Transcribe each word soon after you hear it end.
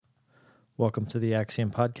Welcome to the Axiom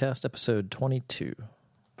Podcast, episode 22.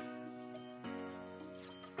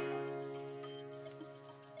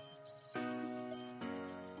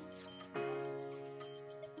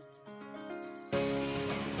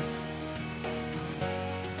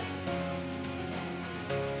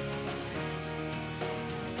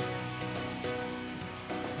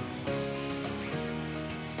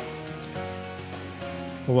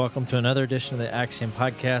 Well, welcome to another edition of the Axiom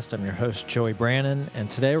Podcast. I'm your host, Joey Brannon, and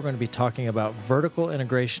today we're going to be talking about vertical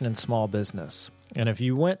integration in small business. And if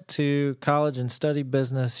you went to college and studied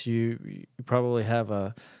business, you probably have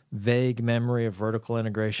a vague memory of vertical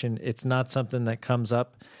integration. It's not something that comes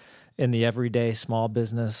up in the everyday small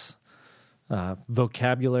business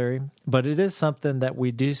vocabulary, but it is something that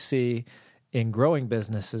we do see in growing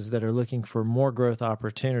businesses that are looking for more growth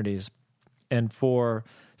opportunities. And for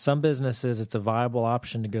some businesses, it's a viable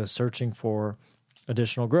option to go searching for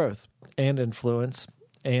additional growth and influence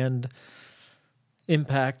and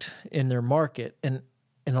impact in their market. And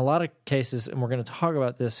in a lot of cases, and we're going to talk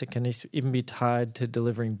about this, it can even be tied to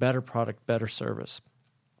delivering better product, better service.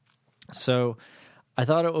 So I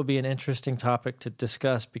thought it would be an interesting topic to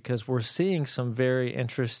discuss because we're seeing some very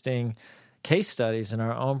interesting case studies in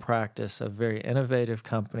our own practice of very innovative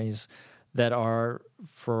companies that are,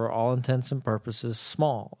 for all intents and purposes,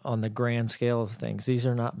 small on the grand scale of things. These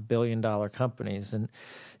are not billion-dollar companies. And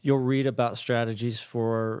you'll read about strategies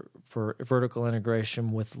for vertical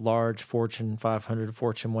integration with large Fortune 500,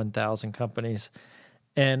 Fortune 1000 companies.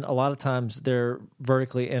 And a lot of times they're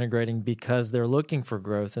vertically integrating because they're looking for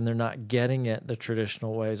growth and they're not getting it the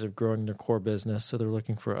traditional ways of growing their core business. So they're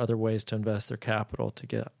looking for other ways to invest their capital to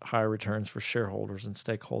get higher returns for shareholders and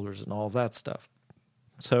stakeholders and all of that stuff.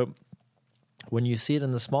 So when you see it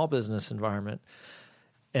in the small business environment,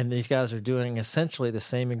 and these guys are doing essentially the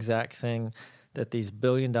same exact thing that these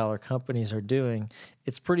billion-dollar companies are doing,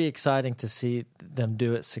 it's pretty exciting to see them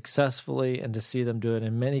do it successfully and to see them do it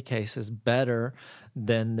in many cases better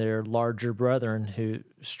than their larger brethren who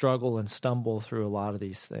struggle and stumble through a lot of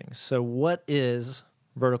these things. So what is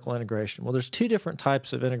vertical integration? Well, there's two different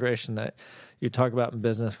types of integration that you talk about in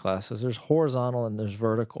business classes. There's horizontal and there's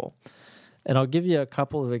vertical. And I'll give you a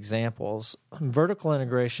couple of examples. Vertical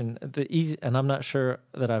integration, and I'm not sure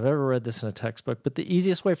that I've ever read this in a textbook, but the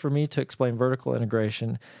easiest way for me to explain vertical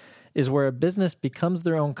integration is where a business becomes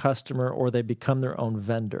their own customer or they become their own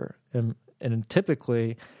vendor. And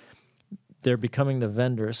typically, they're becoming the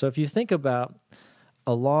vendor. So if you think about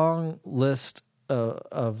a long list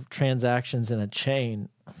of transactions in a chain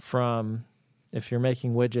from, if you're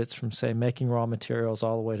making widgets, from, say, making raw materials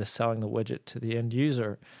all the way to selling the widget to the end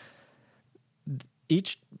user,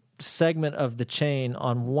 each segment of the chain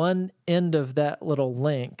on one end of that little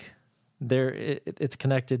link, it's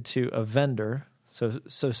connected to a vendor. So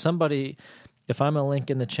somebody, if I'm a link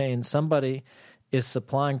in the chain, somebody is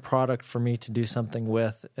supplying product for me to do something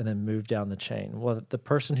with and then move down the chain. Well, the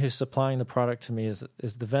person who's supplying the product to me is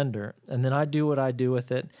the vendor. And then I do what I do with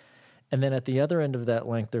it. And then at the other end of that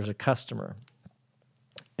link, there's a customer.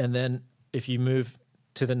 And then if you move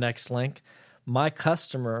to the next link, my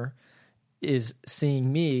customer is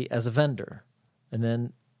seeing me as a vendor. And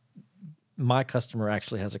then my customer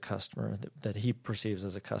actually has a customer that he perceives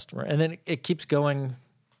as a customer. And then it keeps going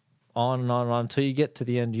on and on and on until you get to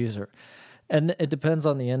the end user. And it depends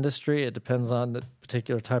on the industry. It depends on the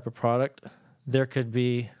particular type of product. There could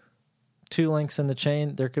be 2 links in the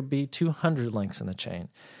chain. There could be 200 links in the chain.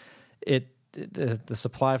 The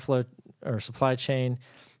supply flow or supply chain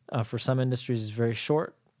for some industries is very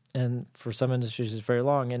short, and for some industries it's very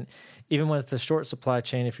long. And even when it's a short supply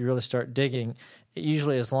chain, if you really start digging, it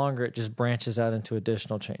usually is longer. It just branches out into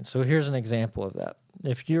additional chains. So here's an example of that.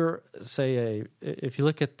 If you're, if you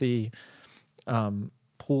look at the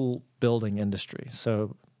pool building industry,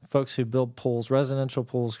 so folks who build pools, residential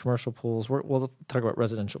pools, commercial pools, we'll talk about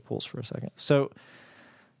residential pools for a second. So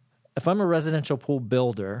if I'm a residential pool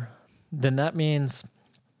builder, then that means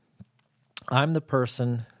I'm the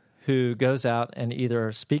person who goes out and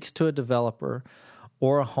either speaks to a developer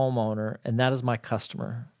or a homeowner, and that is my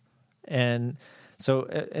customer. And so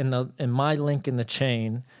in my link in the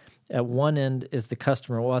chain, at one end is the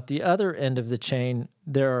customer. Well, at the other end of the chain,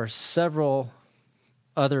 there are several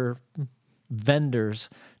other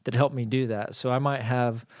vendors that help me do that. So I might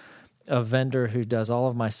have a vendor who does all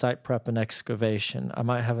of my site prep and excavation. I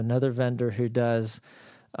might have another vendor who does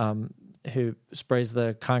who sprays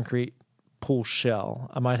the concrete pool shell.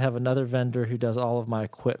 I might have another vendor who does all of my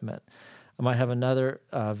equipment. I might have another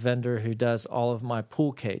vendor who does all of my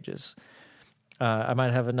pool cages. I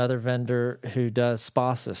might have another vendor who does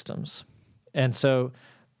spa systems. And so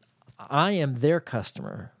I am their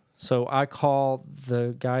customer. So I call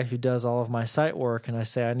the guy who does all of my site work and I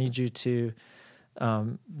say, I need you to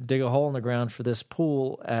dig a hole in the ground for this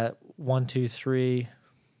pool at 123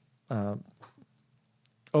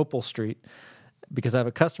 Opal Street, because I have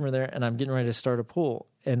a customer there and I'm getting ready to start a pool.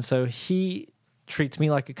 And so he treats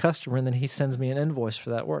me like a customer, and then he sends me an invoice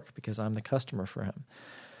for that work because I'm the customer for him.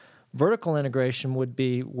 Vertical integration would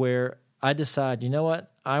be where I decide, you know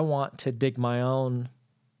what, I want to dig my own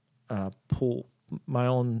pool, my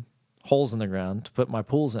own holes in the ground to put my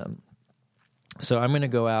pools in. So I'm going to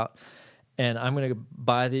go out and I'm going to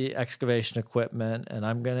buy the excavation equipment, and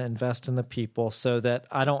I'm going to invest in the people so that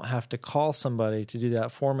I don't have to call somebody to do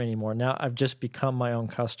that for me anymore. Now I've just become my own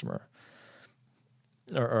customer,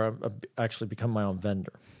 or I've actually become my own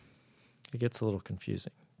vendor. It gets a little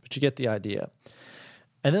confusing, but you get the idea.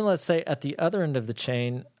 And then let's say at the other end of the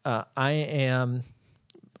chain, let's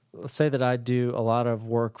say that I do a lot of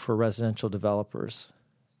work for residential developers,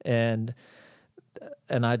 and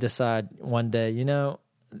I decide one day, you know,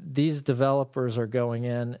 these developers are going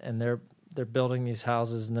in and they're building these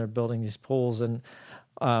houses and they're building these pools, and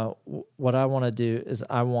what I want to do is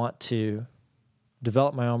I want to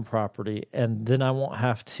develop my own property, and then I won't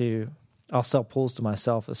have to. I'll sell pools to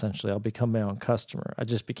myself, essentially. I'll become my own customer. I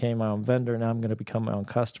just became my own vendor, now I'm going to become my own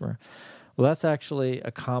customer. Well, that's actually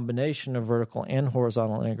a combination of vertical and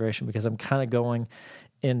horizontal integration, because I'm kind of going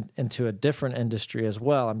into a different industry as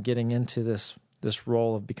well. I'm getting into this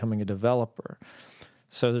role of becoming a developer.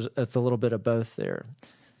 So it's a little bit of both there.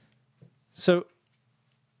 So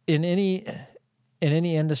in any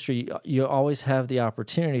industry, you always have the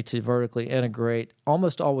opportunity to vertically integrate,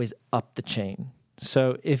 almost always up the chain.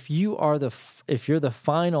 So if you're the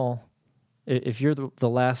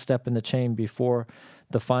last step in the chain before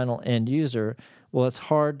the final end user, well, it's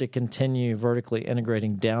hard to continue vertically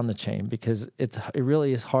integrating down the chain, because it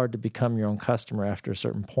really is hard to become your own customer after a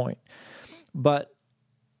certain point. But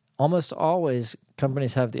almost always,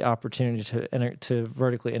 companies have the opportunity to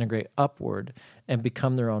vertically integrate upward and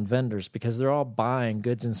become their own vendors, because they're all buying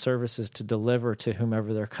goods and services to deliver to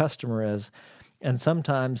whomever their customer is. And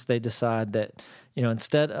sometimes they decide that, you know,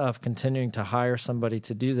 instead of continuing to hire somebody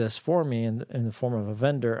to do this for me in the form of a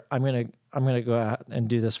vendor, I'm going to go out and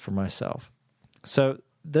do this for myself. So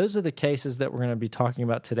those are the cases that we're going to be talking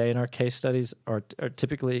about today in our case studies, are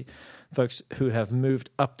typically folks who have moved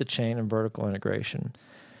up the chain in vertical integration.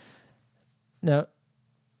 Now,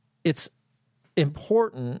 it's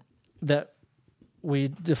important that we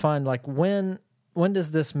define, like, when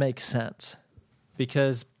does this make sense?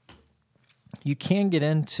 Because you can get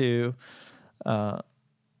into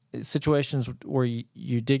situations where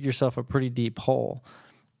you dig yourself a pretty deep hole,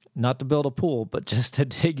 not to build a pool, but just to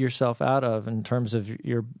dig yourself out of in terms of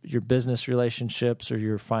your business relationships or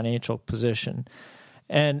your financial position.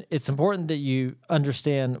 And it's important that you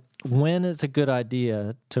understand when it's a good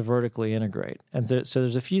idea to vertically integrate. And so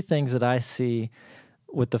there's a few things that I see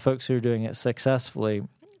with the folks who are doing it successfully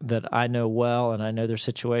that I know well, and I know their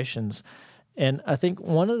situations. And I think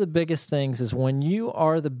one of the biggest things is when you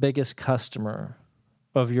are the biggest customer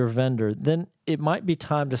of your vendor, then it might be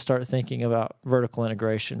time to start thinking about vertical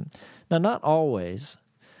integration. Now, not always,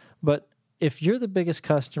 but if you're the biggest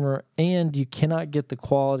customer and you cannot get the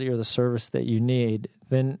quality or the service that you need,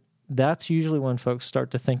 then that's usually when folks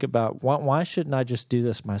start to think about, why shouldn't I just do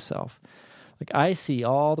this myself? Like, I see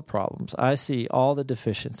all the problems. I see all the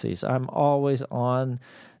deficiencies. I'm always on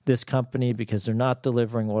this company because they're not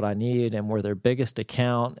delivering what I need, and we're their biggest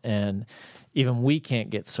account, and even we can't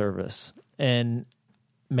get service. And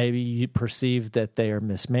maybe you perceive that they are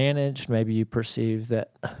mismanaged. Maybe you perceive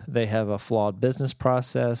that they have a flawed business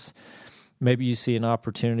process. Maybe you see an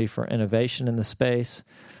opportunity for innovation in the space.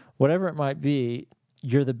 Whatever it might be,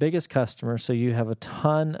 you're the biggest customer, so you have a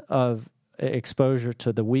ton of exposure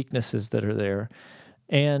to the weaknesses that are there.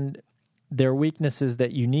 And they're weaknesses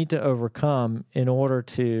that you need to overcome in order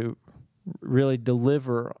to really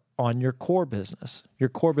deliver on your core business. Your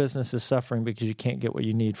core business is suffering because you can't get what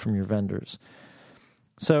you need from your vendors.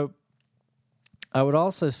 So I would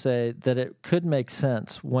also say that it could make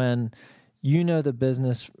sense when you know the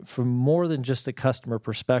business from more than just a customer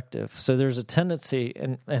perspective. So there's a tendency,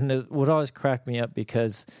 and it would always crack me up,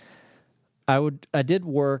 because I did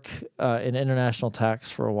work in international tax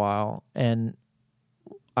for a while, and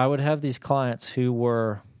I would have these clients who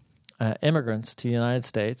were immigrants to the United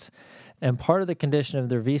States, and part of the condition of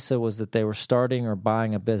their visa was that they were starting or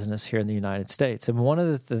buying a business here in the United States. And one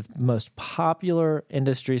of the most popular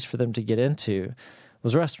industries for them to get into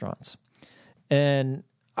was restaurants. And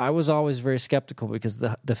I was always very skeptical, because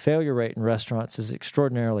the failure rate in restaurants is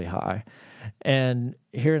extraordinarily high. And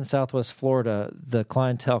here in Southwest Florida, the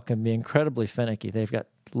clientele can be incredibly finicky. They've got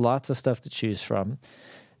lots of stuff to choose from.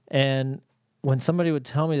 And when somebody would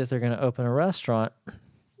tell me that they're going to open a restaurant,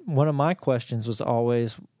 one of my questions was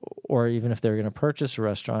always, or even if they're going to purchase a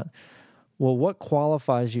restaurant, well, what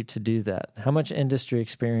qualifies you to do that? How much industry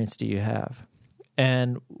experience do you have?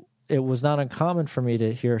 And it was not uncommon for me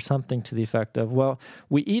to hear something to the effect of, well,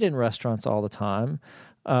 we eat in restaurants all the time.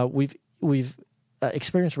 We've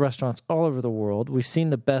experienced restaurants all over the world. We've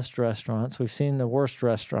seen the best restaurants. We've seen the worst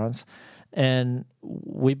restaurants. And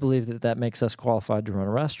we believe that that makes us qualified to run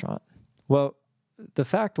a restaurant. Well, the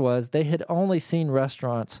fact was they had only seen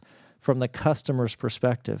restaurants from the customer's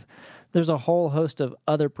perspective. There's a whole host of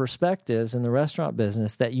other perspectives in the restaurant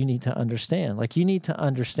business that you need to understand. Like, you need to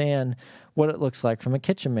understand what it looks like from a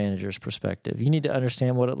kitchen manager's perspective. You need to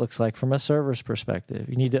understand what it looks like from a server's perspective.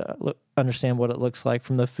 You need to understand what it looks like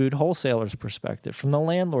from the food wholesaler's perspective, from the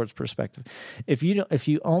landlord's perspective. If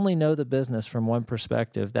you only know the business from one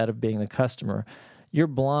perspective, that of being the customer, you're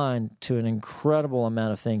blind to an incredible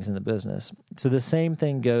amount of things in the business. So the same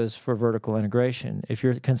thing goes for vertical integration. If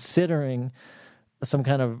you're considering some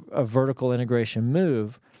kind of a vertical integration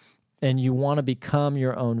move and you want to become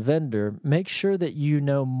your own vendor, make sure that you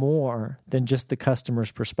know more than just the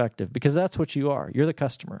customer's perspective, because that's what you are. You're the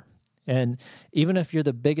customer. And even if you're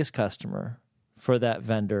the biggest customer for that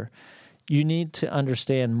vendor, you need to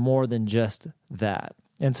understand more than just that.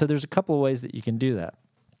 And so there's a couple of ways that you can do that.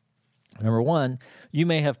 Number one, you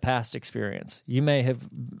may have past experience. You may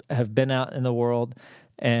have been out in the world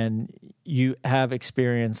and you have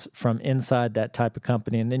experience from inside that type of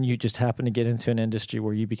company, and then you just happen to get into an industry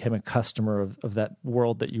where you became a customer of that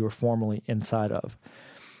world that you were formerly inside of.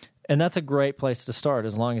 And that's a great place to start,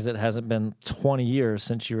 as long as it hasn't been 20 years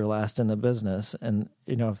since you were last in the business. And,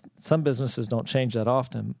 some businesses don't change that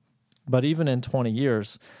often, but even in 20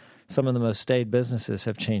 years, some of the most staid businesses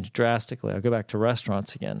have changed drastically. I'll go back to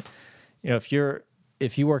restaurants again. If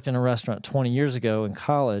you worked in a restaurant 20 years ago in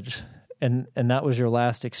college and that was your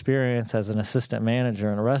last experience as an assistant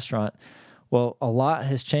manager in a restaurant, well, a lot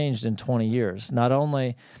has changed in 20 years, not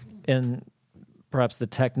only in perhaps the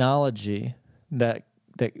technology that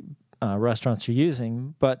restaurants are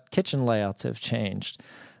using, but kitchen layouts have changed,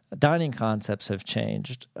 dining concepts have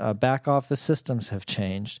changed, back office systems have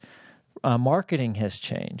changed. Marketing has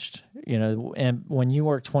changed, and when you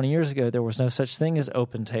worked 20 years ago, there was no such thing as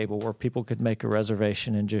Open Table where people could make a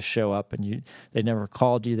reservation and just show up, and they never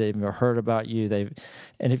called you, they never heard about you.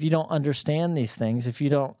 And if you don't understand these things, if you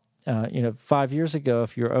don't, 5 years ago,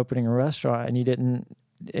 if you were opening a restaurant and you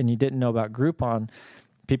didn't know about Groupon,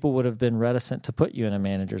 people would have been reticent to put you in a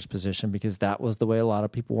manager's position because that was the way a lot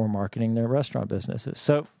of people were marketing their restaurant businesses.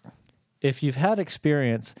 So if you've had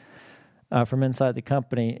experience from inside the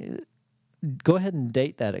company, go ahead and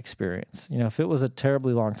date that experience. If it was a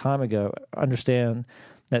terribly long time ago, understand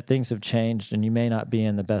that things have changed and you may not be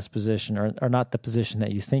in the best position or not the position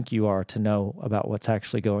that you think you are to know about what's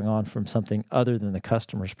actually going on from something other than the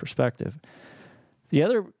customer's perspective. The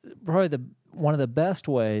other, probably one of the best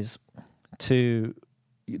ways to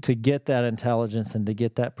get that intelligence and to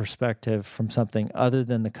get that perspective from something other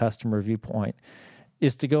than the customer viewpoint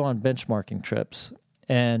is to go on benchmarking trips.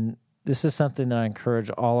 And this is something that I encourage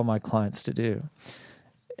all of my clients to do.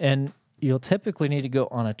 And you'll typically need to go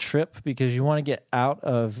on a trip because you want to get out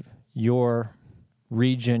of your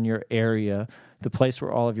region, your area, the place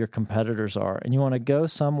where all of your competitors are. And you want to go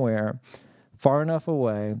somewhere far enough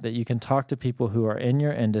away that you can talk to people who are in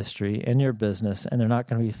your industry, in your business, and they're not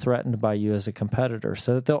going to be threatened by you as a competitor,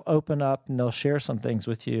 so that they'll open up and they'll share some things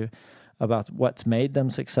with you about what's made them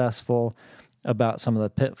successful, about some of the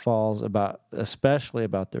pitfalls, especially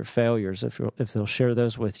about their failures. If they'll share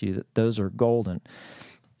those with you, those are golden.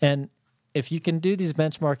 And if you can do these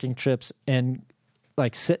benchmarking trips and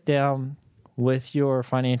sit down with your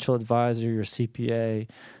financial advisor, your CPA,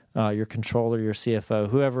 your controller, your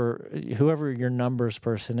CFO, whoever your numbers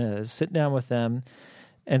person is, sit down with them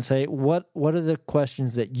and say, what are the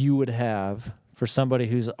questions that you would have for somebody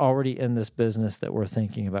who's already in this business that we're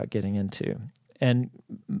thinking about getting into? And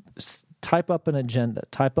type up an agenda,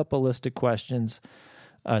 type up a list of questions,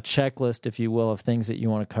 a checklist, if you will, of things that you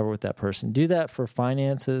want to cover with that person. Do that for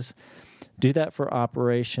finances, do that for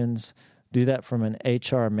operations, do that from an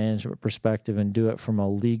HR management perspective, and do it from a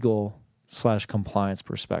legal/compliance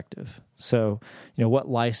perspective. So, what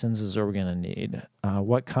licenses are we going to need?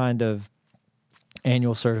 What kind of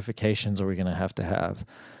annual certifications are we going to have?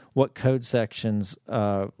 What code sections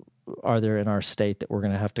are there in our state that we're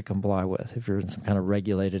going to have to comply with if you're in some kind of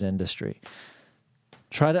regulated industry?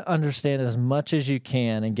 try to understand as much as you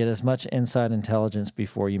can and get as much inside intelligence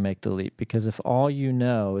before you make the leap. Because if all you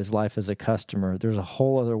know is life as a customer, there's a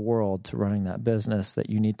whole other world to running that business that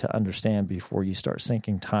you need to understand before you start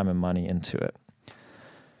sinking time and money into it.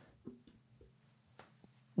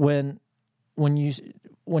 When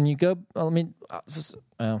you go, let me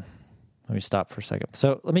stop for a second.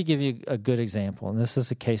 So let me give you a good example, and this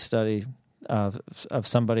is a case study of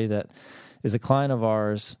somebody that is a client of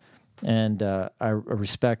ours. And I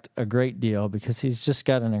respect a great deal because he's just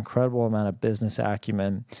got an incredible amount of business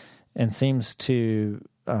acumen and seems to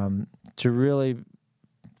really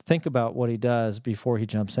think about what he does before he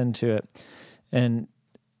jumps into it, and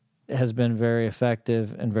has been very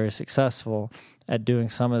effective and very successful at doing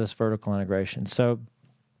some of this vertical integration. So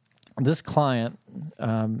this client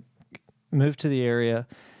moved to the area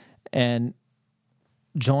and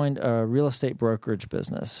joined a real estate brokerage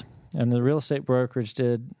business. And the real estate brokerage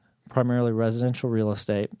did primarily residential real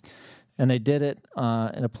estate, and they did it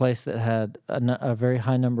in a place that had a very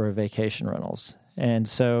high number of vacation rentals. And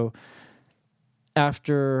so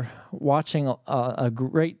after watching a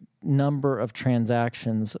great number of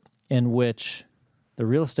transactions in which the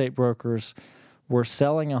real estate brokers were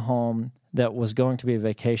selling a home that was going to be a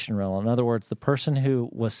vacation rental, in other words, the person who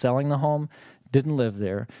was selling the home didn't live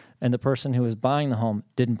there, and the person who was buying the home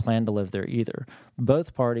didn't plan to live there either.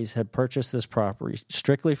 Both parties had purchased this property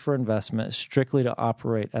strictly for investment, strictly to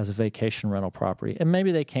operate as a vacation rental property. And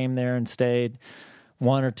maybe they came there and stayed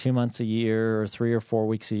 1 or 2 months a year or 3 or 4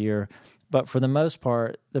 weeks a year. But for the most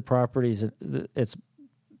part, the property's its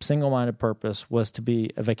single-minded purpose was to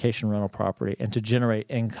be a vacation rental property and to generate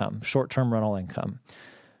income, short-term rental income.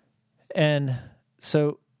 And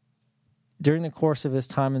so during the course of his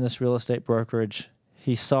time in this real estate brokerage,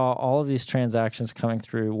 he saw all of these transactions coming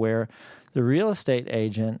through where the real estate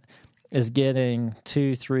agent is getting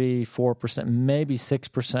 2, 3, 4%, maybe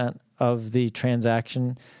 6% of the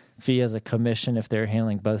transaction fee as a commission if they're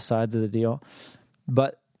handling both sides of the deal.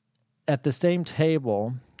 But at the same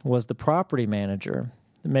table was the property manager,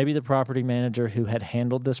 maybe the property manager who had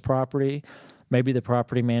handled this property, maybe the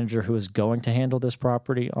property manager who is going to handle this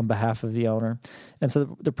property on behalf of the owner. And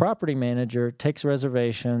so the property manager takes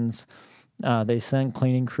reservations. They send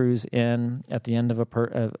cleaning crews in at the end of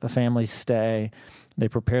a family's stay. They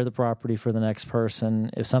prepare the property for the next person.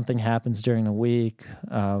 If something happens during the week,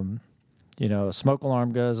 a smoke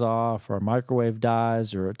alarm goes off or a microwave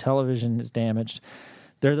dies or a television is damaged,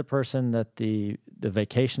 they're the person that the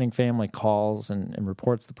vacationing family calls and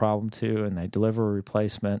reports the problem to, and they deliver a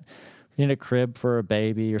replacement. You need a crib for a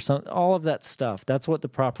baby or something, all of that stuff. That's what the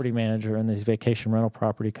property manager in these vacation rental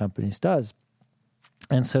property companies does.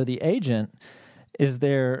 And so the agent is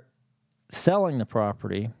there selling the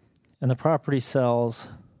property, and the property sells,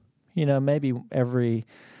 maybe every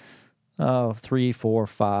 3, 4,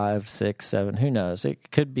 5, 6, 7, who knows?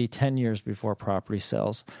 It could be 10 years before property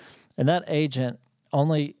sells. And that agent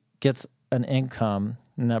only gets an income,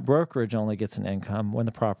 and that brokerage only gets an income when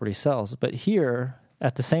the property sells. But here,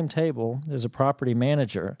 at the same table, there's a property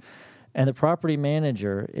manager, and the property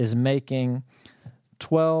manager is making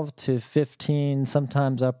 12 to 15,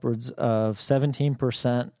 sometimes upwards of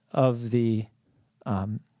 17% of the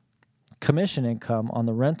commission income on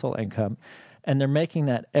the rental income, and they're making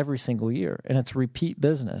that every single year, and it's repeat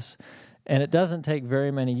business. And it doesn't take very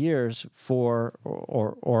many years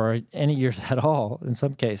or any years at all in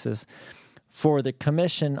some cases, for the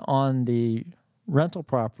commission on the rental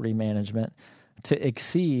property management to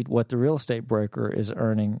exceed what the real estate broker is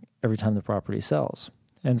earning every time the property sells.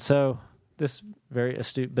 And so this very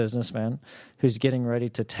astute businessman who's getting ready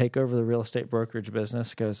to take over the real estate brokerage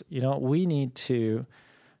business goes, we need to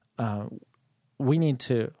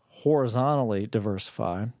horizontally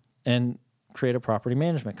diversify and create a property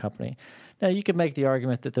management company. Now, you could make the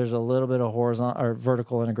argument that there's a little bit of horizontal or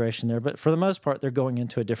vertical integration there, but for the most part, they're going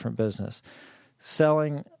into a different business.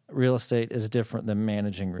 Selling real estate is different than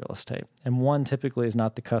managing real estate, and one typically is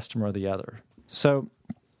not the customer of the other. So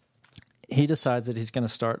he decides that he's going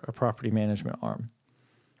to start a property management arm.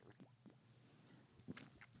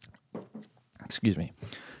 Excuse me.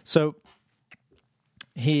 So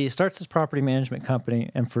he starts his property management company,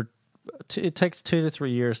 and it takes 2 to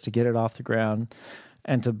 3 years to get it off the ground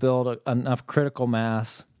and to build enough critical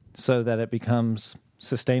mass so that it becomes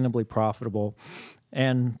sustainably profitable.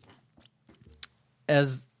 And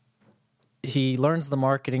as he learns the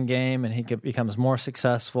marketing game and he becomes more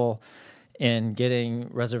successful in getting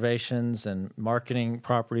reservations and marketing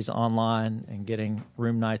properties online and getting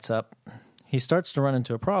room nights up, he starts to run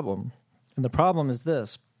into a problem. And the problem is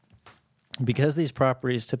this: because these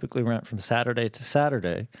properties typically rent from Saturday to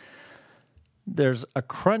Saturday, there's a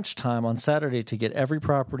crunch time on Saturday to get every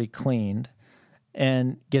property cleaned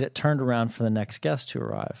and get it turned around for the next guest to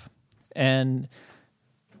arrive. And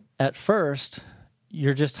at first,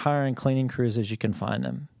 you're just hiring cleaning crews as you can find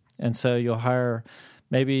them. And so you'll hire,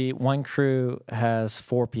 maybe one crew has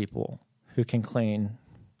 4 people who can clean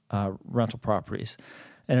rental properties.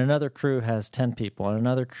 And another crew has 10 people, and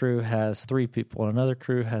another crew has 3 people, and another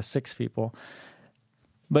crew has 6 people.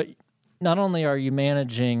 But not only are you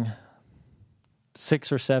managing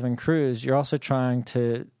 6 or 7 crews, you're also trying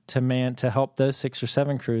to help those 6 or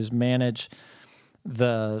 7 crews manage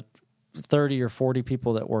the 30 or 40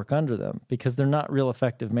 people that work under them, because they're not real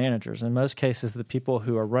effective managers. In most cases, the people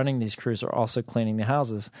who are running these crews are also cleaning the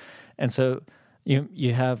houses. And so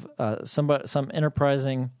you have some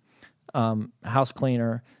enterprising house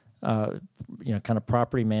cleaner, kind of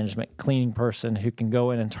property management cleaning person who can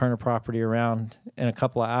go in and turn a property around in a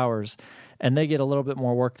couple of hours, and they get a little bit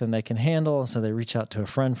more work than they can handle. So they reach out to a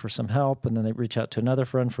friend for some help, and then they reach out to another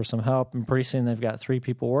friend for some help, and pretty soon they've got 3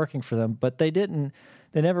 people working for them. But they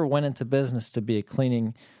never went into business to be a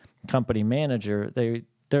cleaning company manager.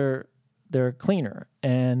 They're a cleaner,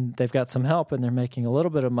 and they've got some help, and they're making a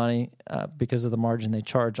little bit of money because of the margin they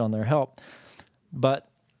charge on their help, but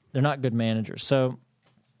they're not good managers. So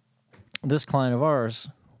this client of ours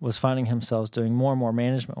was finding himself doing more and more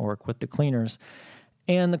management work with the cleaners,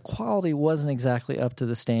 and the quality wasn't exactly up to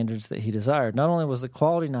the standards that he desired. Not only was the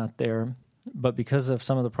quality not there, but because of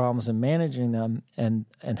some of the problems in managing them and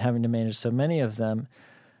having to manage so many of them,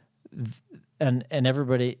 and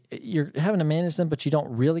everybody, you're having to manage them, but you don't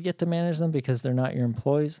really get to manage them because they're not your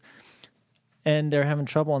employees, and they're having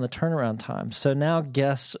trouble on the turnaround time. So now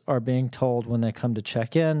guests are being told when they come to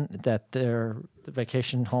check in that the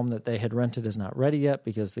vacation home that they had rented is not ready yet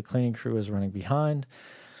because the cleaning crew is running behind.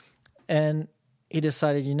 And he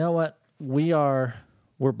decided, you know what, we're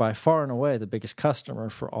by far and away the biggest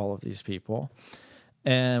customer for all of these people,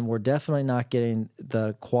 and we're definitely not getting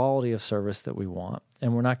the quality of service that we want,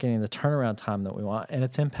 and we're not getting the turnaround time that we want, and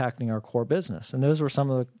it's impacting our core business. And those were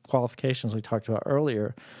some of the qualifications we talked about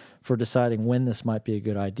earlier for deciding when this might be a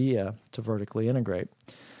good idea to vertically integrate.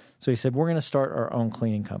 So he said, we're going to start our own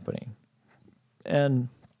cleaning company. And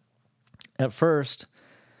at first,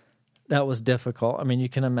 that was difficult. I mean, you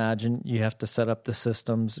can imagine you have to set up the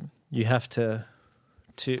systems. You have to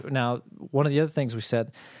now, one of the other things we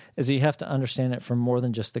said is you have to understand it from more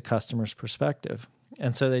than just the customer's perspective.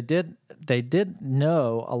 And so they did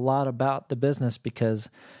know a lot about the business because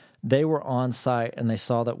they were on site and they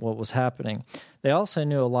saw that what was happening. They also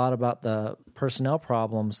knew a lot about the personnel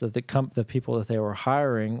problems that the people that they were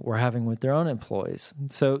hiring were having with their own employees.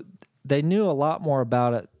 So they knew a lot more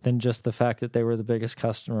about it than just the fact that they were the biggest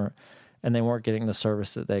customer and they weren't getting the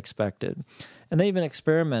service that they expected. And they even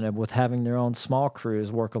experimented with having their own small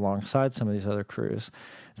crews work alongside some of these other crews.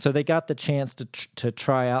 So they got the chance to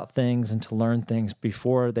try out things and to learn things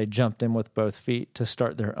before they jumped in with both feet to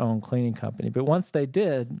start their own cleaning company. But once they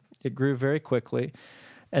did, it grew very quickly,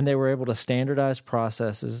 and they were able to standardize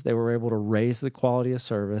processes. They were able to raise the quality of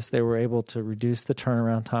service. They were able to reduce the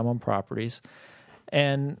turnaround time on properties.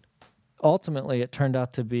 And ultimately, it turned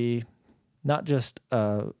out to be not just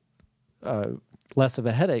less of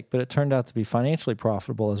a headache, but it turned out to be financially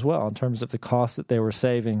profitable as well in terms of the cost that they were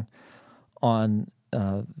saving on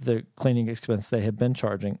the cleaning expense they had been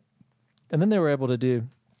charging. And then they were able to do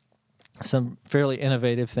some fairly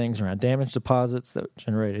innovative things around damage deposits that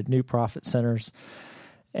generated new profit centers.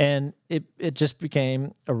 And it just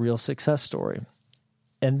became a real success story.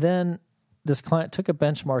 And then this client took a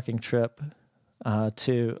benchmarking trip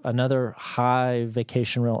to another high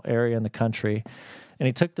vacation rental area in the country. And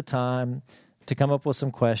he took the time to come up with some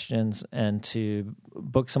questions and to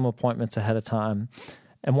book some appointments ahead of time.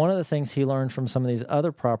 And one of the things he learned from some of these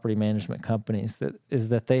other property management companies is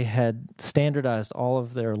that they had standardized all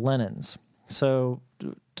of their linens. So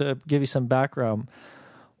to give you some background,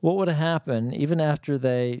 what would have happened even after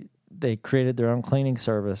they created their own cleaning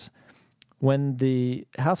service, when the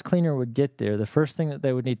house cleaner would get there, the first thing that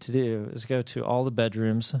they would need to do is go to all the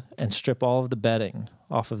bedrooms and strip all of the bedding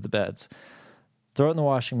off of the beds, throw it in the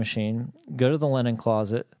washing machine, go to the linen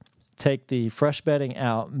closet, take the fresh bedding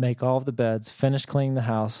out, make all of the beds, finish cleaning the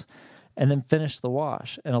house, and then finish the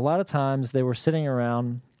wash. And a lot of times they were sitting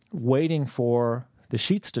around waiting for the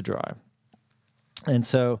sheets to dry. And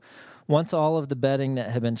so once all of the bedding that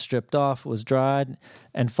had been stripped off was dried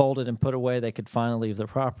and folded and put away, they could finally leave the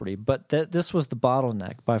property. But this was the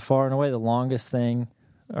bottleneck. By far and away, the longest thing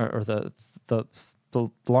or the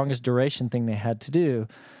longest duration thing they had to do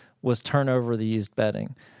was turn over the used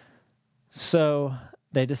bedding. So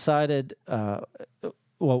they decided,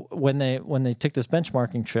 when they took this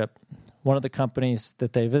benchmarking trip, one of the companies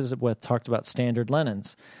that they visited with talked about standard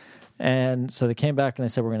linens. And so they came back and they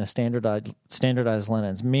said, we're going to standardize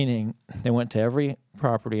linens, meaning they went to every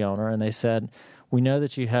property owner and they said, we know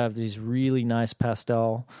that you have these really nice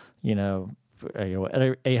pastel,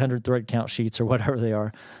 800 thread count sheets or whatever they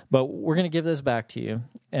are, but we're going to give those back to you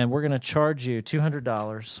and we're going to charge you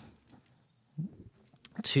 $200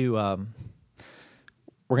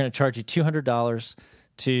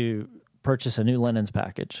 to purchase a new linens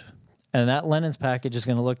package. And that linens package is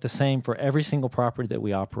going to look the same for every single property that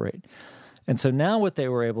we operate. And so now what they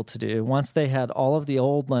were able to do, once they had all of the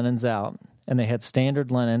old linens out and they had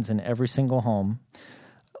standard linens in every single home,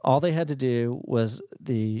 all they had to do was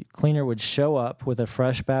the cleaner would show up with a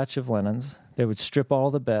fresh batch of linens. They would strip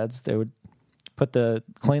all the beds. They would put the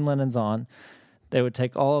clean linens on. They would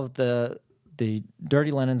take all of the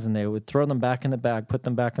dirty linens and they would throw them back in the bag, put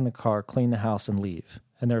them back in the car, clean the house, and leave.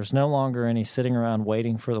 And there's no longer any sitting around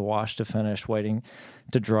waiting for the wash to finish, waiting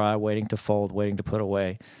to dry, waiting to fold, waiting to put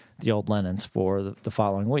away the old linens for the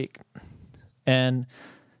following week. And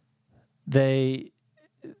they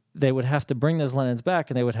would have to bring those linens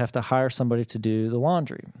back and they would have to hire somebody to do the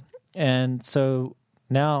laundry. And so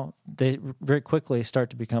now they very quickly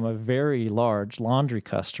start to become a very large laundry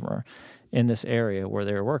customer in this area where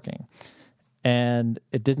they were working. And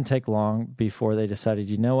it didn't take long before they decided,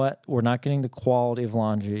 you know what, we're not getting the quality of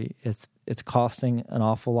laundry. It's costing an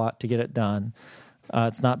awful lot to get it done.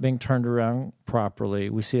 It's not being turned around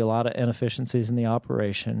properly. We see a lot of inefficiencies in the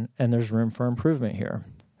operation, and there's room for improvement here.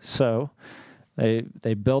 So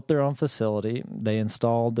they built their own facility, they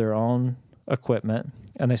installed their own equipment,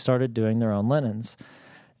 and they started doing their own linens.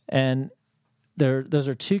 And those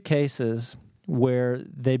are two cases where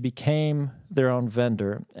they became their own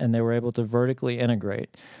vendor and they were able to vertically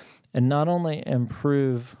integrate and not only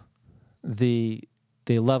improve the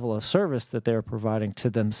level of service that they were providing to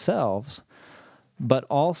themselves, but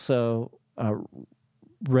also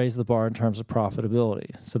raise the bar in terms of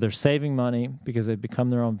profitability. So they're saving money because they've become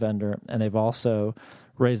their own vendor, and they've also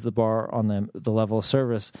raised the bar on the level of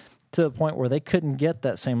service to the point where they couldn't get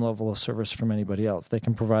that same level of service from anybody else. They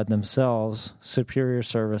can provide themselves superior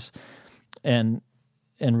service and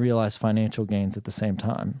realize financial gains at the same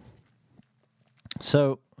time.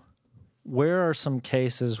 So where are some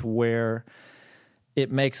cases where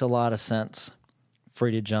it makes a lot of sense for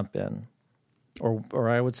you to jump in? Or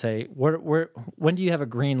I would say, when do you have a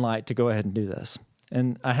green light to go ahead and do this?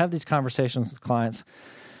 And I have these conversations with clients.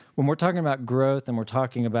 When we're talking about growth and we're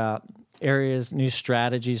talking about areas, new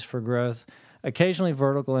strategies for growth, occasionally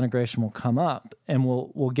vertical integration will come up, and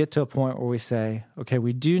we'll get to a point where we say, okay,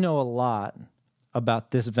 we do know a lot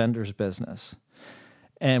about this vendor's business,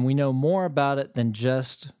 and we know more about it than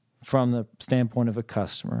just from the standpoint of a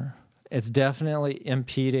customer. It's definitely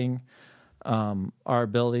impeding our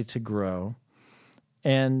ability to grow,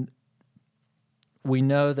 and we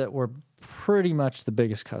know that we're pretty much the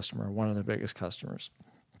biggest customer, one of the biggest customers.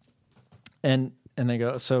 And they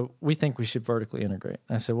go, so we think we should vertically integrate.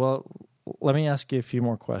 And I said, well, let me ask you a few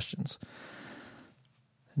more questions.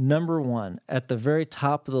 Number one, at the very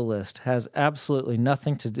top of the list, has absolutely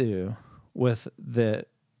nothing to do with the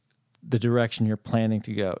direction you're planning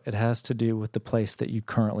to go. It has to do with the place that you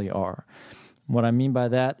currently are. What I mean by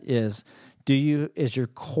that is, does your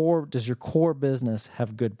core business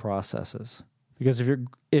have good processes? Because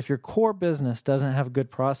if your core business doesn't have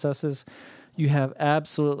good processes, you have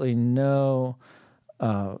absolutely no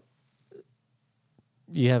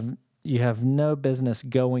you have no business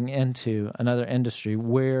going into another industry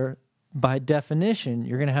where, by definition,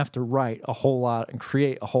 you're going to have to write a whole lot and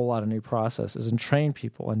create a whole lot of new processes and train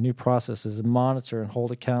people on new processes and monitor and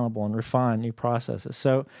hold accountable and refine new processes.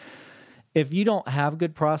 So if you don't have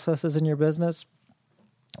good processes in your business,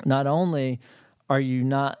 not only are you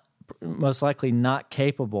most likely not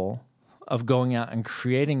capable of going out and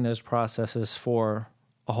creating those processes for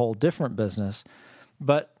a whole different business,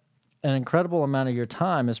 but an incredible amount of your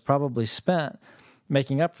time is probably spent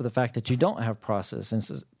making up for the fact that you don't have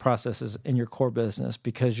processes in your core business,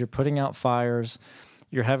 because you're putting out fires,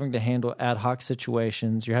 you're having to handle ad hoc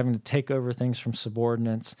situations, you're having to take over things from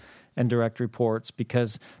subordinates and direct reports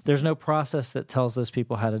because there's no process that tells those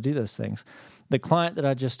people how to do those things. The client that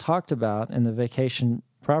I just talked about in the vacation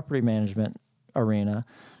property management arena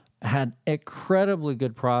had incredibly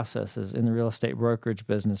good processes in the real estate brokerage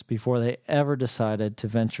business before they ever decided to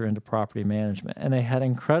venture into property management. And they had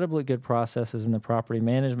incredibly good processes in the property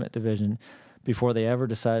management division before they ever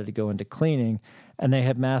decided to go into cleaning. And they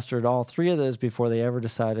had mastered all three of those before they ever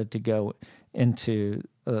decided to go into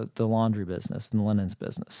the laundry business and the linens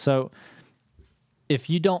business. So if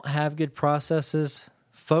you don't have good processes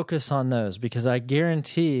focus on those, because I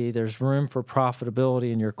guarantee there's room for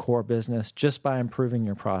profitability in your core business just by improving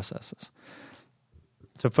your processes.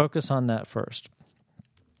 So focus on that first.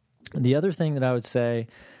 The other thing that I would say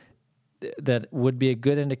that would be a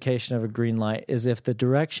good indication of a green light is if the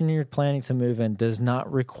direction you're planning to move in does not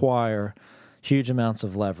require huge amounts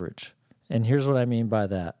of leverage. And here's what I mean by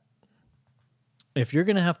that. If you're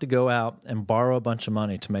going to have to go out and borrow a bunch of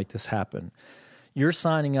money to make this happen, you're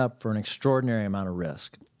signing up for an extraordinary amount of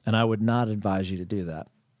risk, and I would not advise you to do that.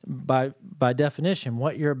 By definition,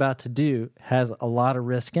 what you're about to do has a lot of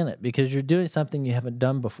risk in it because you're doing something you haven't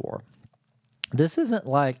done before. This isn't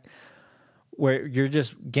like where you're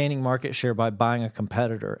just gaining market share by buying a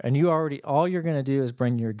competitor, and all you're going to do is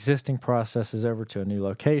bring your existing processes over to a new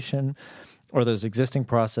location or those existing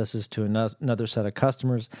processes to another set of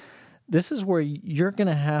customers. This is where you're going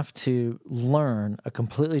to have to learn a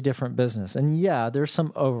completely different business. And yeah, there's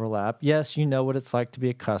some overlap. Yes, you know what it's like to be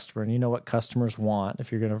a customer, and you know what customers want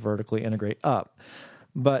if you're going to vertically integrate up.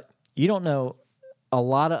 But you don't know a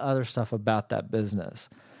lot of other stuff about that business.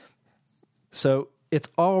 So it's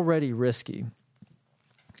already risky.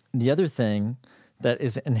 The other thing that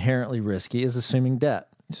is inherently risky is assuming debt.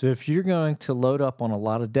 So if you're going to load up on a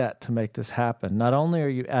lot of debt to make this happen, not only are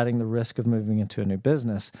you adding the risk of moving into a new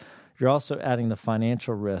business, you're also adding the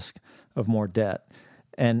financial risk of more debt.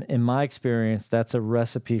 And in my experience, that's a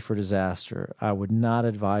recipe for disaster. I would not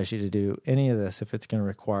advise you to do any of this if it's going to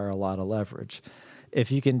require a lot of leverage.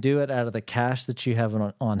 If you can do it out of the cash that you have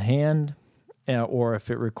on hand, or if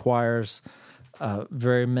it requires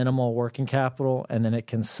very minimal working capital and then it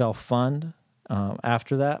can self-fund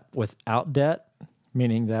after that without debt,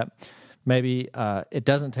 meaning that maybe it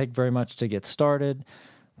doesn't take very much to get started.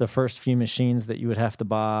 The first few machines that you would have to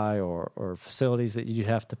buy or facilities that you'd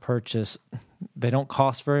have to purchase, they don't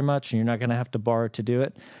cost very much and you're not going to have to borrow to do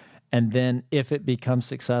it. And then if it becomes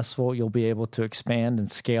successful, you'll be able to expand and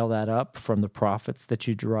scale that up from the profits that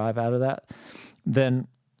you derive out of that. Then,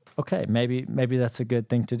 okay, maybe that's a good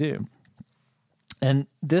thing to do. And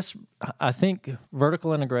this, I think,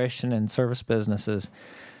 vertical integration in service businesses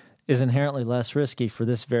is inherently less risky for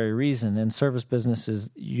this very reason. In service businesses,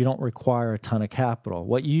 you don't require a ton of capital.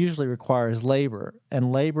 What you usually require is labor,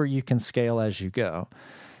 and labor you can scale as you go.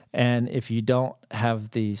 And if you don't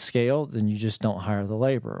have the scale, then you just don't hire the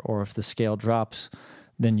labor. Or if the scale drops,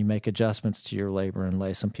 then you make adjustments to your labor and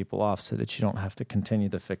lay some people off so that you don't have to continue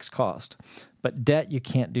the fixed cost. But debt, you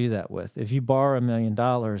can't do that with. If you borrow $1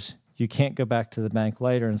 million, you can't go back to the bank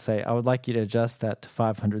later and say, I would like you to adjust that to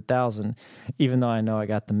 $500,000, even though I know I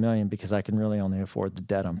got the $1 million because I can really only afford the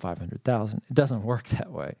debt on $500,000. It doesn't work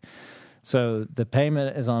that way. So the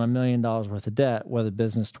payment is on $1 million worth of debt, whether the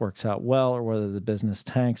business works out well or whether the business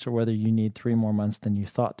tanks or whether you need 3 more months than you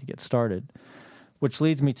thought to get started, which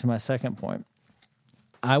leads me to my second point.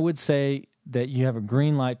 I would say that you have a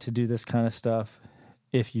green light to do this kind of stuff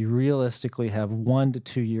if you realistically have 1 to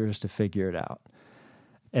 2 years to figure it out.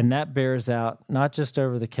 And that bears out not just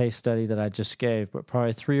over the case study that I just gave, but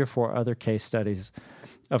probably 3 or 4 other case studies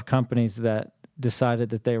of companies that decided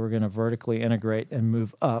that they were going to vertically integrate and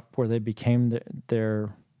move up where they became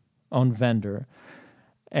their own vendor.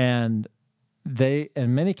 And they,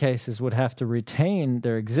 in many cases, would have to retain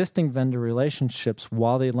their existing vendor relationships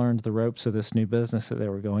while they learned the ropes of this new business that they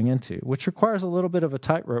were going into, which requires a little bit of a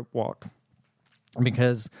tightrope walk.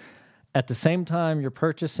 Because at the same time you're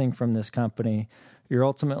purchasing from this company, you're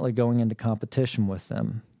ultimately going into competition with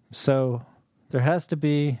them. So there has to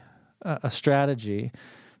be a strategy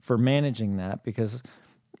for managing that, because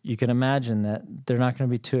you can imagine that they're not going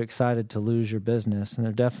to be too excited to lose your business, and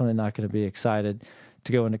they're definitely not going to be excited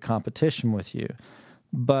to go into competition with you.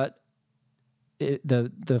 But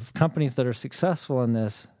the companies that are successful in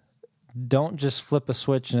this don't just flip a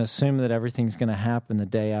switch and assume that everything's going to happen the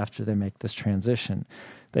day after they make this transition.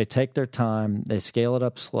 They take their time, they scale it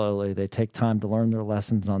up slowly, they take time to learn their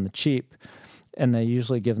lessons on the cheap, and they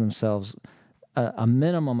usually give themselves a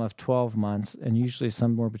minimum of 12 months and usually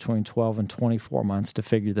somewhere between 12 and 24 months to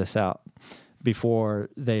figure this out before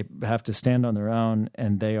they have to stand on their own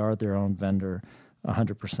and they are their own vendor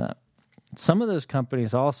 100%. Some of those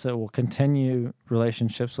companies also will continue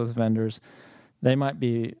relationships with vendors. They might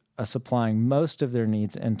be supplying most of their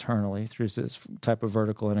needs internally through this type of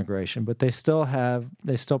vertical integration, but they still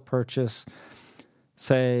purchase,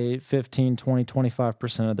 say, 15, 20,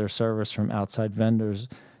 25% of their service from outside vendors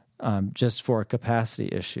just for a capacity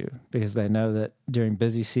issue, because they know that during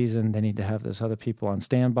busy season, they need to have those other people on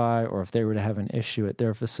standby, or if they were to have an issue at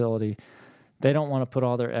their facility, they don't want to put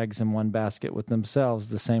all their eggs in one basket with themselves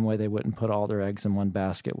the same way they wouldn't put all their eggs in one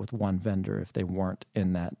basket with one vendor if they weren't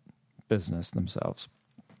in that business themselves.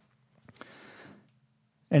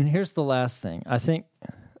 And here's the last thing. I think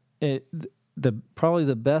probably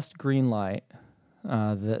the best green light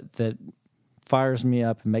that fires me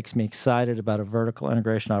up and makes me excited about a vertical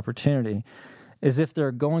integration opportunity is if there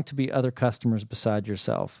are going to be other customers beside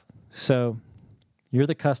yourself. So you're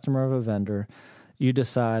the customer of a vendor. You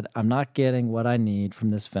decide, I'm not getting what I need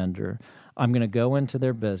from this vendor. I'm going to go into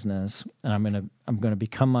their business and I'm going to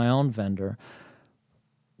become my own vendor.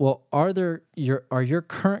 Well, are your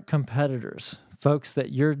current competitors, folks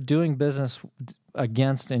that you're doing business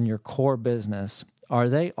against in your core business, are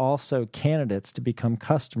they also candidates to become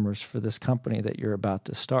customers for this company that you're about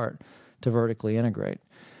to start to vertically integrate?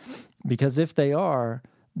 Because if they are,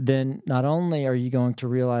 then not only are you going to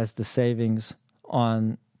realize the savings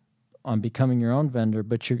on becoming your own vendor,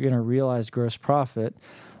 but you're going to realize gross profit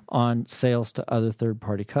on sales to other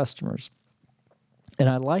third-party customers. And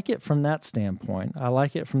I like it from that standpoint. I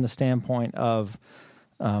like it from the standpoint of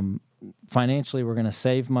financially we're going to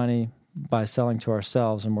save money by selling to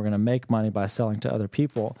ourselves, and we're going to make money by selling to other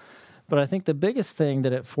people. But I think the biggest thing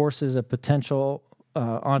that it forces a potential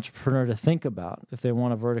entrepreneur to think about if they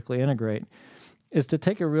want to vertically integrate is to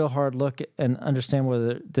take a real hard look and understand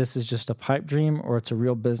whether this is just a pipe dream or it's a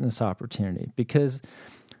real business opportunity. Because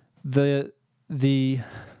the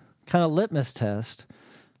kind of litmus test,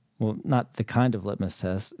 well, not the kind of litmus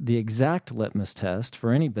test, the exact litmus test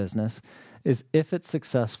for any business is if it's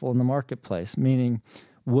successful in the marketplace, meaning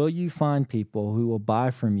will you find people who will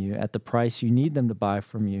buy from you at the price you need them to buy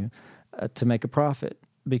from you to make a profit?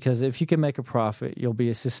 Because if you can make a profit, you'll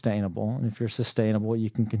be sustainable. And if you're sustainable,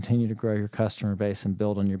 you can continue to grow your customer base and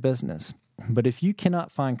build on your business. But if you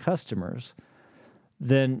cannot find customers,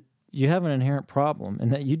 then you have an inherent problem in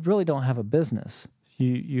that you really don't have a business.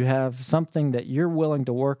 You have something that you're willing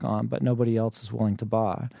to work on, but nobody else is willing to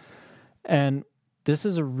buy. And this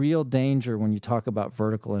is a real danger when you talk about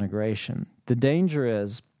vertical integration. The danger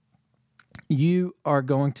is you are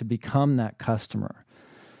going to become that customer.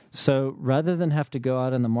 So rather than have to go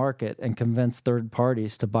out in the market and convince third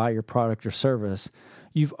parties to buy your product or service,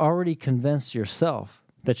 you've already convinced yourself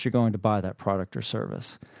that you're going to buy that product or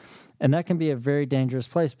service. And that can be a very dangerous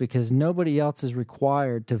place because nobody else is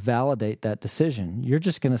required to validate that decision. You're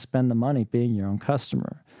just going to spend the money being your own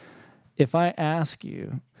customer. If I ask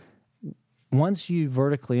you, once you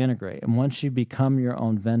vertically integrate and once you become your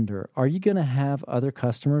own vendor, are you going to have other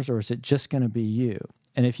customers or is it just going to be you?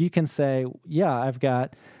 And if you can say, yeah, I've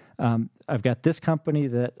got this company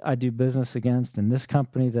that I do business against and this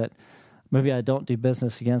company that maybe I don't do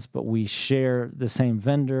business against, but we share the same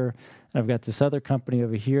vendor. And I've got this other company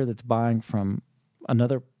over here that's buying from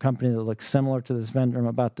another company that looks similar to this vendor I'm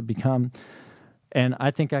about to become. And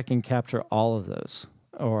I think I can capture all of those,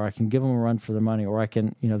 or I can give them a run for their money, or I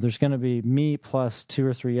can, there's going to be me plus 2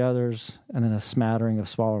 or 3 others and then a smattering of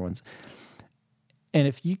smaller ones.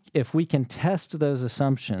 And if we can test those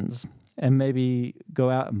assumptions and maybe go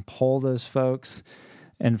out and poll those folks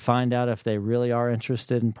and find out if they really are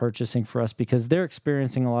interested in purchasing for us because they're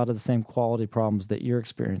experiencing a lot of the same quality problems that you're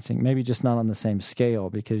experiencing, maybe just not on the same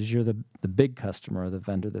scale because you're the big customer of the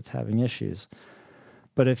vendor that's having issues.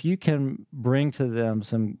 But if you can bring to them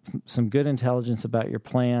some good intelligence about your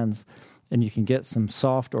plans and you can get some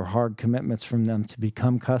soft or hard commitments from them to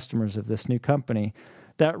become customers of this new company,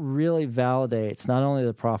 that really validates not only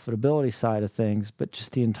the profitability side of things, but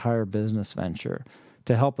just the entire business venture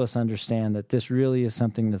to help us understand that this really is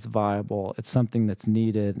something that's viable, it's something that's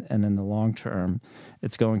needed, and in the long term,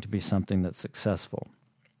 it's going to be something that's successful.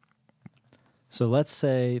 So let's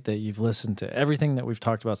say that you've listened to everything that we've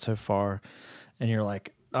talked about so far, and you're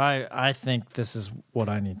like, I think this is what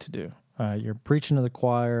I need to do. You're preaching to the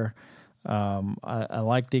choir. I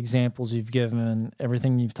like the examples you've given,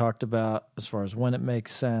 everything you've talked about as far as when it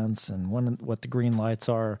makes sense and what the green lights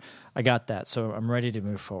are. I got that, so I'm ready to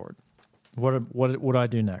move forward. What do I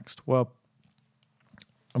do next? Well,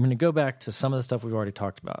 I'm going to go back to some of the stuff we've already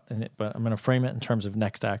talked about, but I'm going to frame it in terms of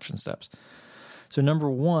next action steps. So number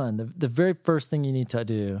one, the very first thing you need to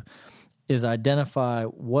do is identify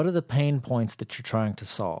what are the pain points that you're trying to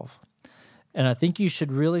solve. And I think you should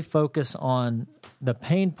really focus on the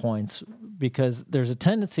pain points because there's a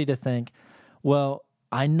tendency to think, well,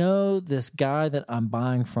 I know this guy that I'm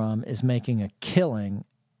buying from is making a killing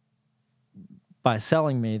by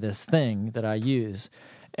selling me this thing that I use,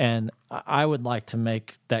 and I would like to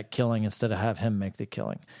make that killing instead of have him make the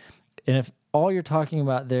killing. And if all you're talking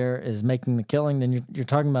about there is making the killing, then you're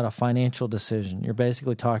talking about a financial decision. You're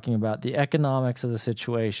basically talking about the economics of the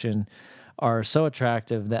situation. are so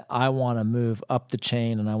attractive that I want to move up the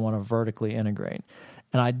chain and I want to vertically integrate.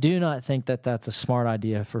 And I do not think that that's a smart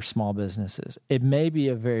idea for small businesses. It may be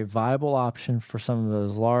a very viable option for some of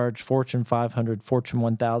those large Fortune 500, Fortune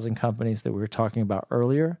 1000 companies that we were talking about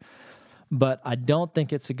earlier, but I don't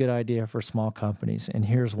think it's a good idea for small companies, and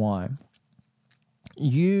here's why.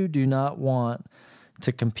 You do not want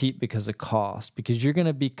to compete because of cost, because you're going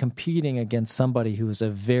to be competing against somebody who is a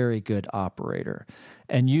very good operator,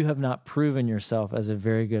 and you have not proven yourself as a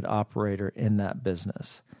very good operator in that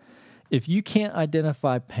business. If you can't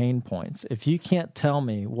identify pain points, if you can't tell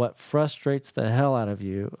me what frustrates the hell out of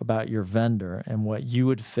you about your vendor and what you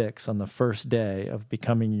would fix on the first day of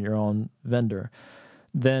becoming your own vendor,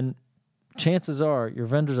 then chances are your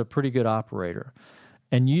vendor's a pretty good operator.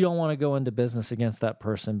 And you don't want to go into business against that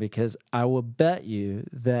person, because I will bet you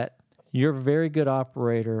that your very good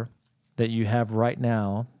operator that you have right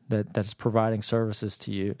now that's providing services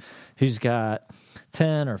to you, who's got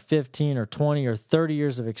 10 or 15 or 20 or 30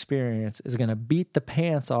 years of experience, is going to beat the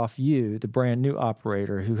pants off you, the brand new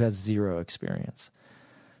operator who has zero experience.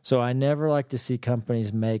 So I never like to see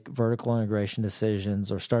companies make vertical integration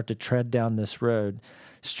decisions or start to tread down this road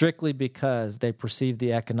strictly because they perceive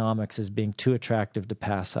the economics as being too attractive to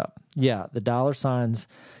pass up. Yeah, the dollar signs,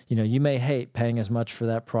 you may hate paying as much for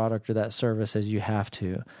that product or that service as you have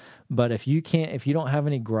to. But if you don't have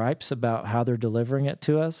any gripes about how they're delivering it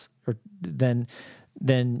to us, then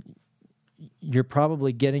you're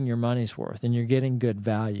probably getting your money's worth and you're getting good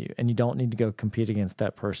value, and you don't need to go compete against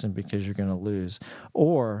that person because you're going to lose,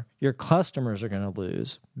 or your customers are going to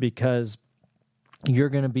lose because you're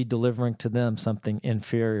going to be delivering to them something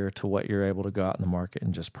inferior to what you're able to go out in the market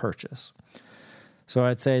and just purchase. So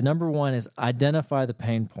I'd say number one is identify the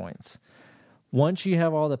pain points. Once you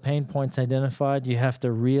have all the pain points identified, you have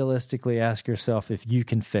to realistically ask yourself if you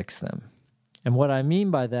can fix them. And what I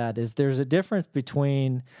mean by that is there's a difference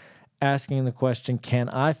between asking the question, can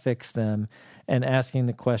I fix them, and asking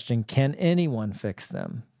the question, can anyone fix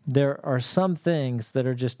them? There are some things that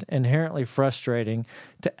are just inherently frustrating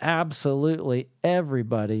to absolutely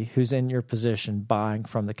everybody who's in your position buying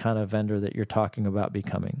from the kind of vendor that you're talking about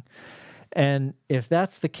becoming. And if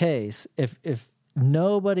that's the case, if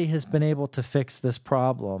nobody has been able to fix this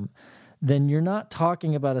problem, then you're not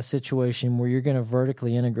talking about a situation where you're going to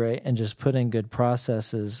vertically integrate and just put in good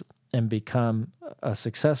processes and become a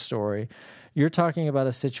success story. You're talking about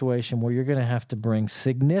a situation where you're going to have to bring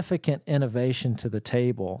significant innovation to the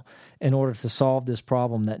table in order to solve this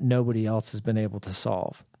problem that nobody else has been able to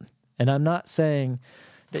solve. And I'm not saying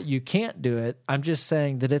that you can't do it. I'm just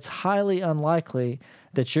saying that it's highly unlikely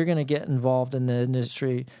that you're going to get involved in the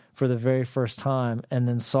industry for the very first time and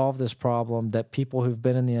then solve this problem that people who've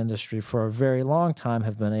been in the industry for a very long time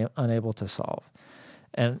have been unable to solve.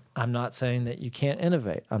 And I'm not saying that you can't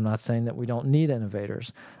innovate. I'm not saying that we don't need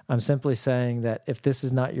innovators. I'm simply saying that if this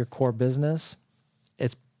is not your core business,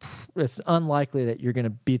 it's unlikely that you're going to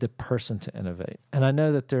be the person to innovate. And I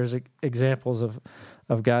know that there's examples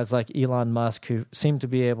of guys like Elon Musk who seem to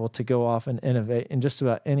be able to go off and innovate in just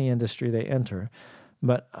about any industry they enter.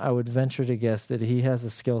 But I would venture to guess that he has a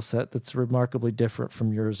skill set that's remarkably different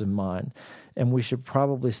from yours and mine. And we should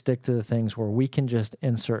probably stick to the things where we can just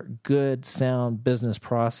insert good, sound business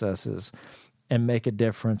processes and make a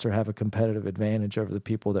difference or have a competitive advantage over the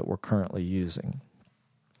people that we're currently using.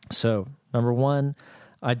 So, number one,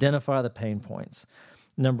 identify the pain points.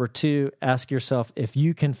 Number two, ask yourself if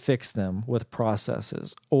you can fix them with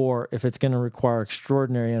processes, or if it's going to require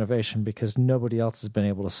extraordinary innovation because nobody else has been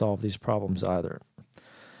able to solve these problems either.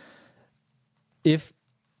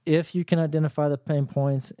 If you can identify the pain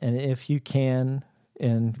points, and if you can,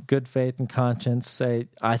 in good faith and conscience, say,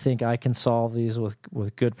 I think I can solve these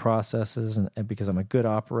with good processes and because I'm a good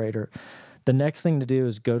operator, the next thing to do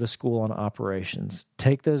is go to school on operations.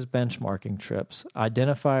 Take those benchmarking trips.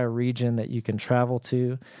 Identify a region that you can travel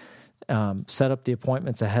to. Set up the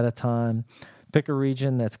appointments ahead of time. Pick a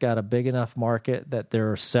region that's got a big enough market that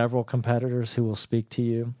there are several competitors who will speak to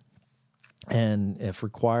you. And if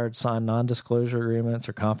required, sign non-disclosure agreements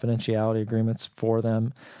or confidentiality agreements for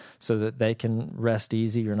them so that they can rest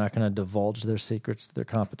easy. You're not going to divulge their secrets to their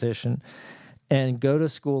competition. And go to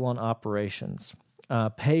school on operations.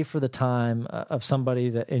 Pay for the time of somebody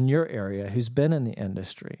that in your area who's been in the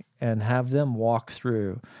industry and have them walk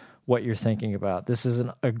through what you're thinking about. This is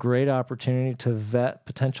a great opportunity to vet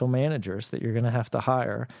potential managers that you're going to have to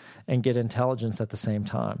hire and get intelligence at the same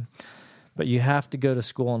time. But you have to go to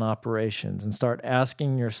school on operations and start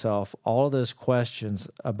asking yourself all of those questions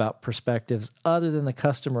about perspectives other than the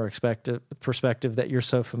customer perspective that you're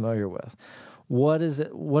so familiar with. What is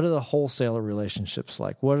it? What are the wholesaler relationships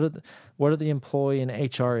like? What are the employee and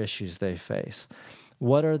HR issues they face?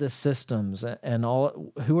 What are the systems and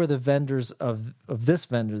all? Who are the vendors of this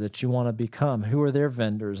vendor that you want to become? Who are their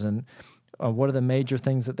vendors, and what are the major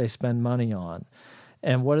things that they spend money on?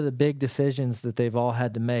 And what are the big decisions that they've all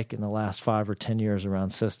had to make in the last 5 or 10 years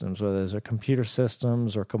around systems, whether those are computer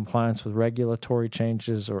systems or compliance with regulatory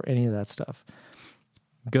changes or any of that stuff?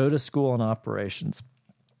 Go to school on operations.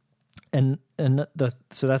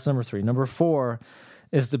 So that's number 3. Number 4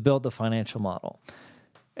 is to build the financial model.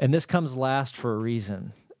 And this comes last for a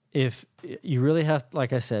reason. If you really have,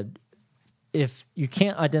 like I said, if you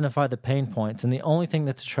can't identify the pain points and the only thing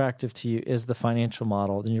that's attractive to you is the financial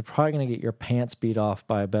model, then you're probably going to get your pants beat off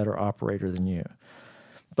by a better operator than you.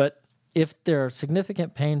 But if there are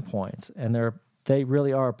significant pain points and they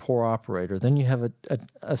really are a poor operator, then you have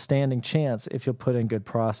a standing chance if you'll put in good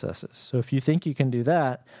processes. So if you think you can do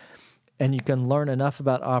that and you can learn enough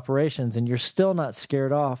about operations and you're still not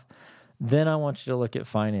scared off, then I want you to look at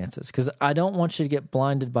finances, because I don't want you to get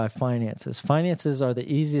blinded by finances. Finances are the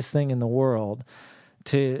easiest thing in the world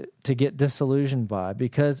to get disillusioned by,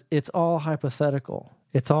 because it's all hypothetical.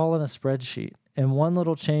 It's all in a spreadsheet. And one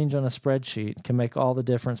little change on a spreadsheet can make all the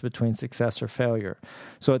difference between success or failure.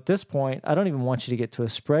 So at this point, I don't even want you to get to a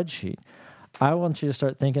spreadsheet. I want you to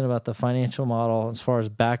start thinking about the financial model as far as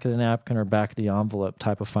back of the napkin or back of the envelope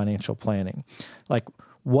type of financial planning. Like,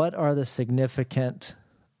 what are the significant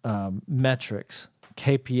metrics,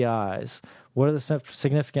 KPIs? What are the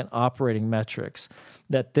significant operating metrics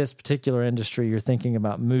that this particular industry you're thinking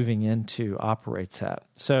about moving into operates at?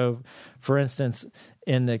 So, for instance,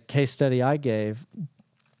 in the case study I gave,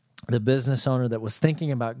 the business owner that was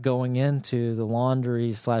thinking about going into the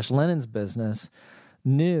laundry/linens business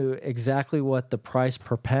knew exactly what the price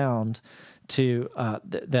per pound to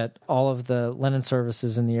that all of the linen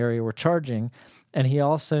services in the area were charging. And he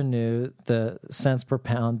also knew the cents per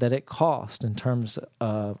pound that it cost in terms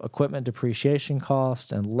of equipment depreciation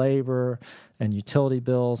costs and labor and utility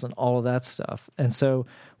bills and all of that stuff. And so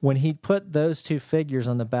when he put those two figures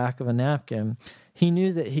on the back of a napkin, he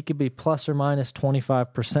knew that he could be plus or minus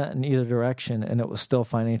 25% in either direction, and it was still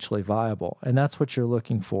financially viable. And that's what you're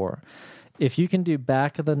looking for. If you can do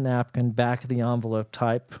back of the napkin, back of the envelope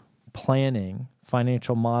type planning,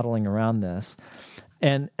 financial modeling around this,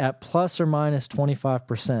 and at plus or minus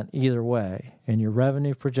 25% either way, in your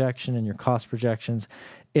revenue projection and your cost projections,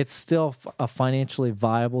 it's still a financially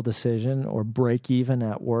viable decision or break even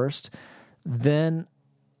at worst, then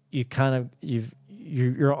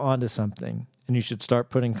you're onto something, and you should start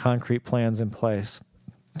putting concrete plans in place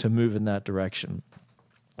to move in that direction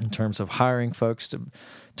in terms of hiring folks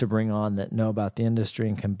to bring on that know about the industry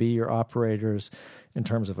and can be your operators, in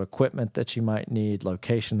terms of equipment that you might need,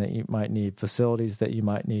 location that you might need, facilities that you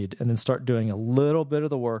might need, and then start doing a little bit of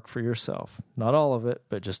the work for yourself. Not all of it,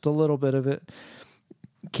 but just a little bit of it.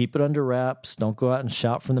 Keep it under wraps. Don't go out and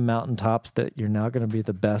shout from the mountaintops that you're now going to be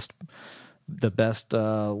the best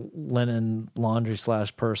linen laundry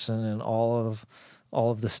 / person in all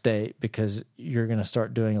of the state, because you're going to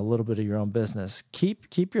start doing a little bit of your own business.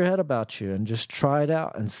 Keep your head about you and just try it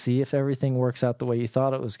out and see if everything works out the way you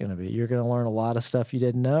thought it was going to be. You're going to learn a lot of stuff you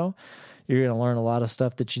didn't know. You're going to learn a lot of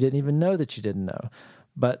stuff that you didn't even know that you didn't know.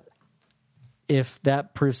 But if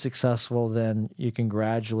that proves successful, then you can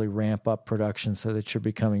gradually ramp up production so that you're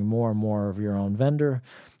becoming more and more of your own vendor,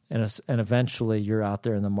 and eventually you're out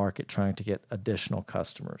there in the market trying to get additional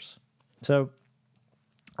customers. So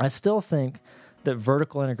I still think that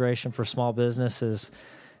vertical integration for small businesses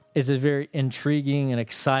is a very intriguing and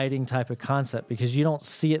exciting type of concept, because you don't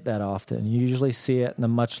see it that often. You usually see it in the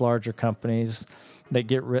much larger companies that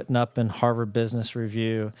get written up in Harvard Business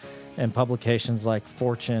Review and publications like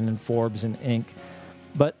Fortune and Forbes and Inc.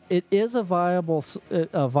 But it is a viable,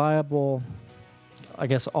 I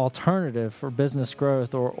guess, alternative for business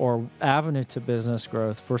growth or avenue to business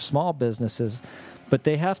growth for small businesses. But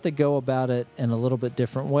they have to go about it in a little bit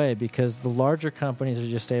different way, because the larger companies are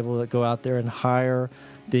just able to go out there and hire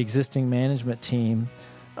the existing management team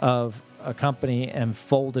of a company and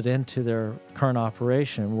fold it into their current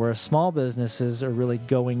operation, whereas small businesses are really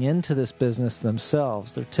going into this business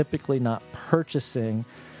themselves. They're typically not purchasing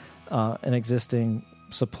an existing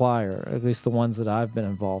supplier, at least the ones that I've been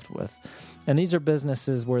involved with. And these are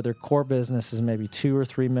businesses where their core business is maybe $2 or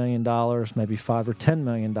 $3 million, maybe $5 or $10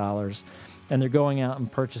 million, and they're going out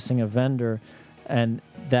and purchasing a vendor, and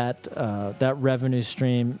that revenue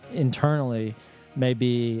stream internally may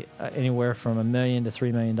be anywhere from $1 million to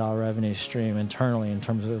 $3 million revenue stream internally in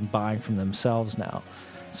terms of buying from themselves now.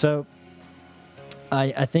 So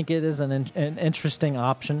I think it is an interesting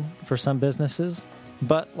option for some businesses,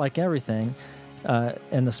 but like everything,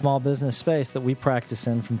 in the small business space that we practice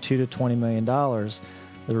in, from $2 to $20 million,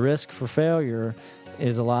 the risk for failure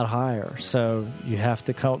is a lot higher. So you have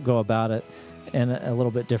to go about it in a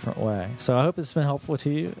little bit different way. So I hope it's been helpful to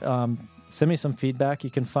you. Send me some feedback. You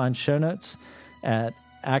can find show notes at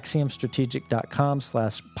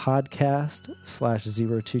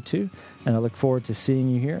axiomstrategic.com/podcast/022. And I look forward to seeing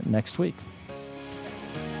you here next week.